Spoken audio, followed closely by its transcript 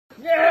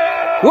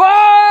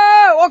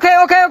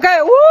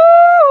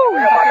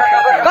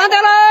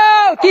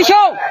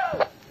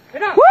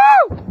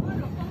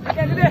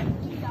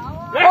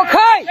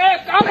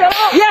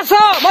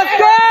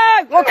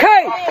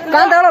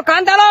干到了！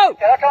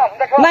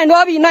来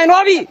挪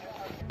比！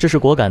这是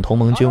果敢同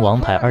盟军王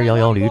牌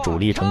211旅主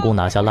力成功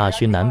拿下腊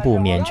戌南部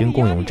缅军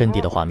共用阵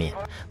地的画面。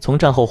从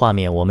战后画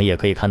面，我们也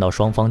可以看到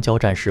双方交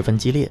战十分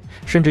激烈，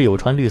甚至有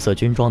穿绿色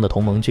军装的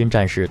同盟军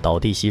战士倒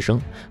地牺牲。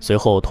随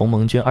后，同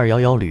盟军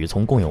211旅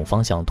从共用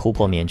方向突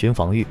破缅军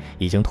防御，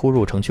已经突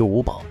入城区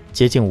五堡，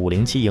接近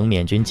507营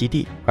缅军基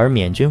地。而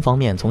缅军方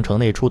面从城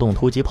内出动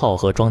突击炮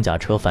和装甲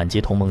车反击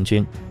同盟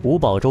军。五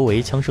堡周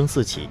围枪声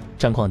四起，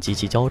战况极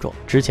其焦灼。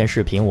之前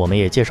视频我们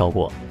也介绍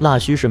过，腊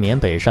戌是缅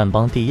北善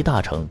邦第一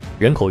大城，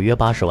人口约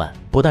80万，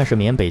不但是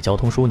缅北交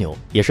通枢纽，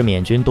也是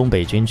缅军东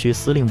北军区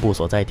司令部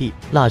所在地。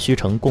腊戌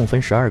城共分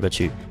12个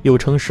区，又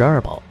称12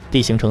堡，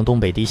地形呈东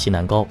北低西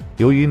南高。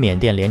由于缅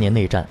甸连年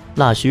内战，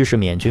腊戌是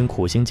缅军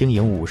苦心经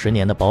营50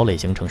年的堡垒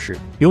型城市，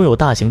拥有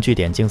大型据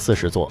点近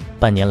40座，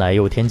半年来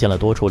又添建了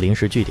多处临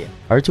时据点。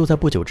而就在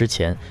不久之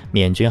前，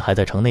缅军还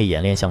在城内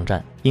演练巷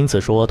战，因此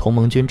说同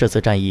盟军这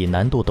次战役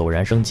难度陡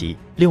然升级。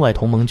另外，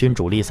同盟军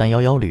主力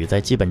311旅在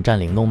基本占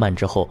领弄曼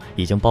之后，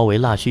已经包围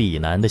腊戌以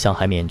南的象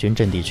海缅军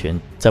阵地群，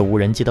在无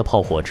人机的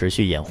炮火持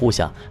续掩护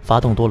下，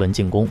发动多轮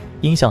进攻。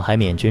因象海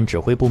缅军指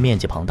挥部面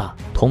积庞大，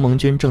同盟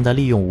军正在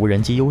利用无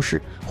人机优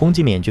势轰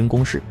击缅军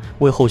攻势，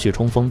为后续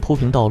冲锋铺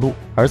平道路。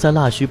而在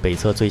腊戌北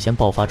侧最先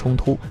爆发冲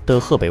突的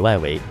河北外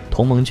围，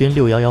同盟军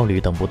611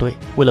旅等部队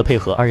为了配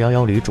合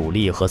211旅主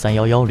力和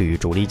311旅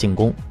主力进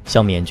攻，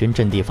向缅军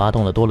阵地发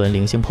动了多轮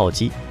零星炮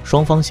击，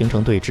双方形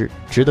成对峙。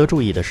值得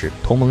注意的是，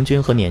同盟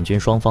军和缅军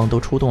双方都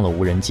出动了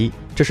无人机，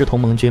这是同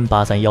盟军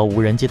831无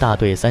人机大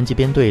队3机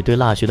编队对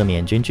腊戌的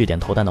缅军据点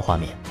投弹的画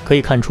面。可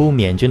以看出，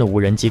缅军的无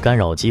人机干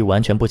扰机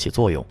完全不起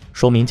作用，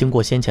说明经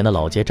过先前的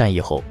老街战役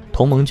后，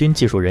同盟军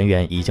技术人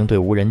员已经对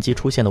无人机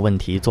出现的问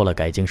题做了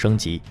改进升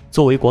级。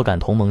作为果敢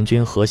同盟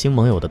军核心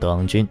盟友的德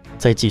昂军，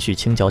在继续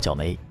清剿角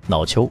眉、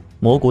脑丘、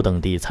蘑菇等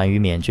地残余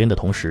缅军的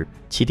同时，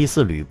其第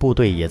4旅部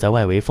队也在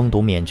外围封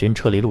堵缅军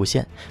撤离路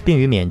线，并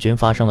与缅军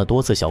发生了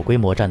多次小规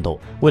模战斗。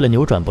为了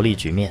扭转不利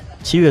局面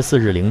，7月4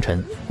日凌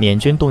晨，缅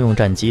军动用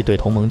战机对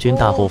同盟军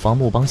大后方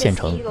木邦县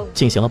城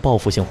进行了报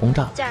复性轰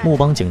炸，木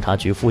邦警察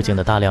局附近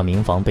的大量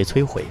民房被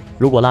摧毁。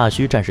如果腊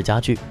戌战事加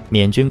剧，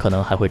缅军可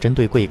能还会针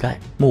对贵盖、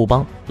木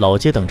邦、老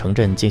街等城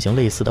镇进行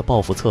类似的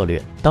报复策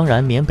略。当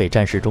然，缅北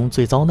战事中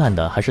最遭难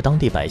的还是当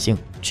地百姓。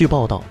据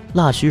报道，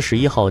腊戌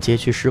11号街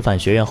区师范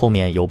学院后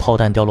面有炮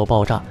弹掉落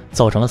爆炸，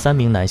造成了3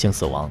名男性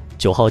死亡。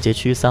9号街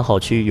区3号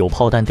区有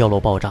炮弹掉落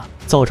爆炸，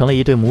造成了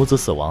1对母子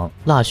死亡。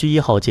腊戌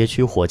1号街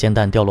区火箭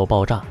弹掉落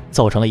爆炸，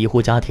造成了1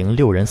户家庭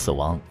6人死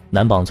亡。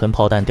南榜村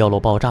炮弹掉落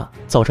爆炸，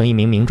造成1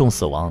名民众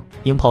死亡。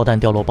因炮弹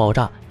掉落爆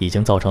炸，已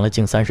经造成了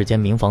近30间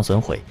民房损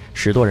毁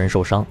，10多人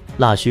受伤。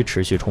腊戌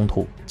持续冲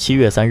突。7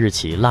月3日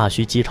起，腊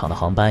戌机场的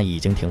航班已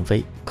经停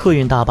飞，客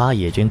运大巴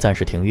也均暂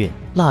时停运。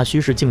腊戌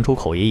市进出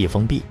口也已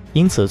封闭，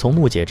因此从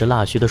木姐至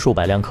腊戌的数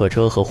百辆客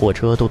车和货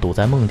车都堵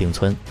在孟定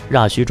村。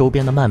腊戌周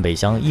边的曼北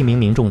乡1名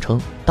民众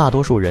称，大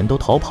多数人都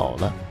逃跑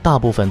了，大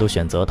部分都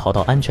选择逃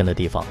到安全的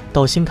地方。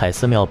到新凯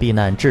寺庙避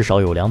难至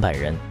少有200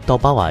人，到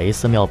巴瓦 A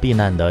寺庙避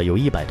难的有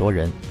100多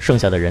人，剩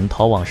下的人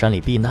逃往山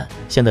里避难。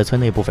现在村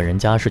内部分人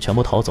家是全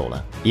部逃走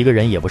了，一个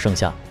人也不剩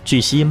下。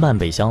据悉，曼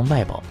北乡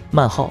麦堡、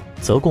曼浩、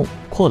泽贡、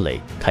阔磊、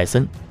凯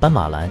森、斑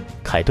马兰、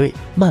凯队、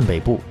曼北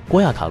部、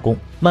郭亚卡贡、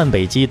曼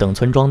北基等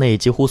村庄内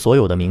几乎所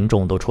有的民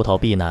众都出逃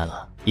避难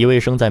了。一位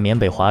生在缅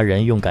北华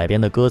人用改编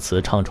的歌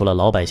词唱出了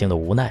老百姓的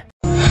无奈。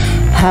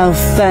好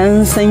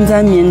烦，生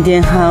在缅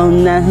甸好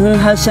难，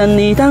好想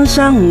你当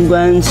上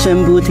官，全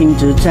部停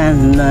止战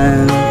乱。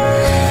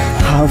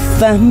好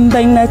烦，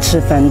本来吃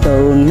饭都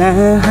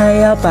难，还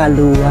要把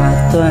路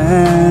挖断。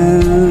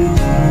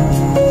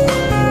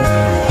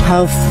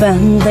好烦，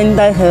等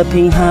待和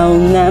平好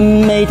难，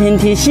每天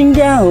提心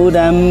吊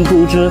胆，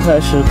不知何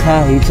时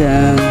开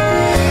战。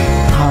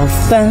好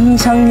烦，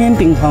常年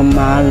兵荒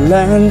马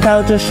乱，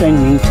导致生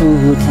灵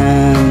涂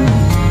炭。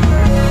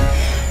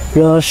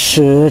若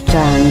是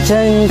战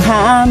争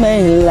它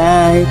没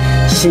来，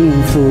幸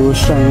福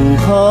生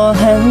活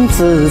很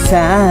自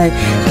在。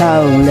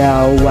到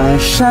了晚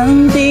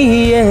上的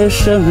夜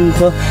生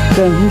活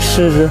更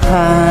是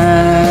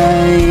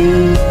嗨。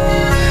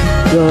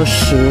若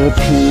是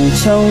贫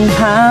穷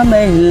它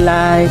没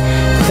来，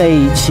飞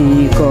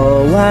去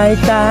国外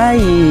待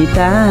一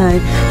待，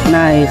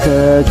奈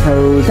何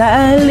口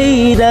袋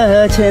里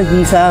的钱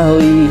早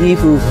已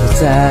不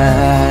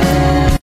在。